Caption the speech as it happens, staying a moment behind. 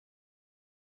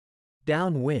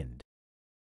Downwind.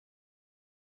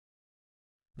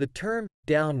 The term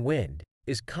downwind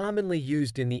is commonly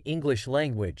used in the English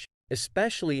language,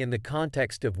 especially in the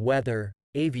context of weather,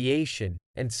 aviation,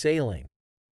 and sailing.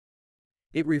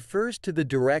 It refers to the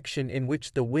direction in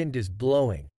which the wind is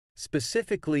blowing,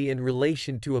 specifically in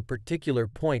relation to a particular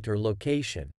point or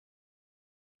location.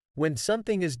 When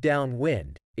something is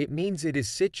downwind, it means it is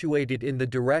situated in the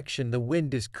direction the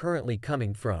wind is currently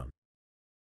coming from.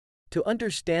 To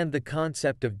understand the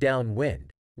concept of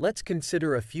downwind, let's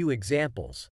consider a few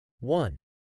examples. 1.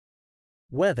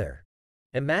 Weather.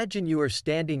 Imagine you are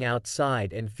standing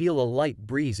outside and feel a light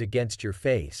breeze against your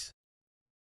face.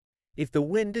 If the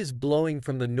wind is blowing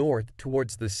from the north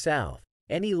towards the south,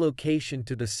 any location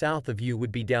to the south of you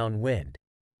would be downwind.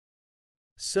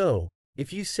 So,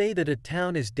 if you say that a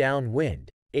town is downwind,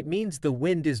 it means the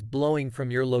wind is blowing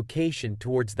from your location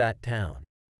towards that town.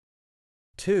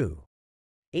 2.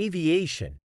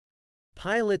 Aviation.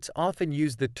 Pilots often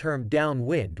use the term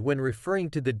downwind when referring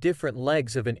to the different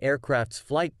legs of an aircraft's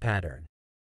flight pattern.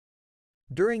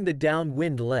 During the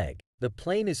downwind leg, the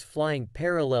plane is flying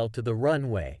parallel to the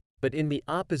runway, but in the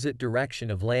opposite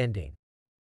direction of landing.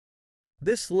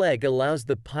 This leg allows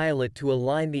the pilot to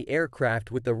align the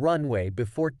aircraft with the runway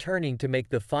before turning to make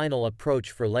the final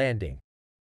approach for landing.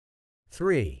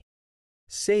 3.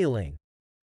 Sailing.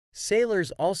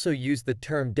 Sailors also use the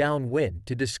term downwind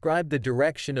to describe the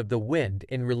direction of the wind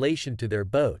in relation to their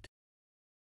boat.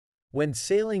 When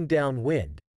sailing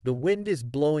downwind, the wind is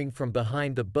blowing from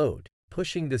behind the boat,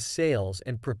 pushing the sails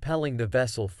and propelling the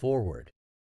vessel forward.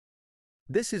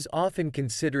 This is often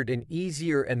considered an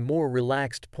easier and more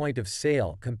relaxed point of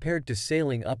sail compared to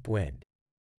sailing upwind.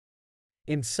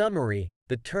 In summary,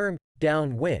 the term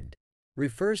downwind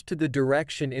refers to the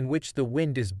direction in which the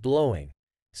wind is blowing,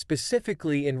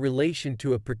 specifically in relation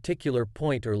to a particular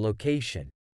point or location.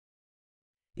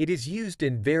 It is used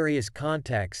in various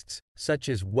contexts, such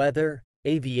as weather,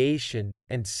 aviation,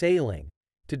 and sailing,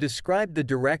 to describe the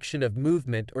direction of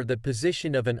movement or the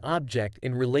position of an object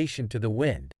in relation to the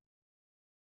wind.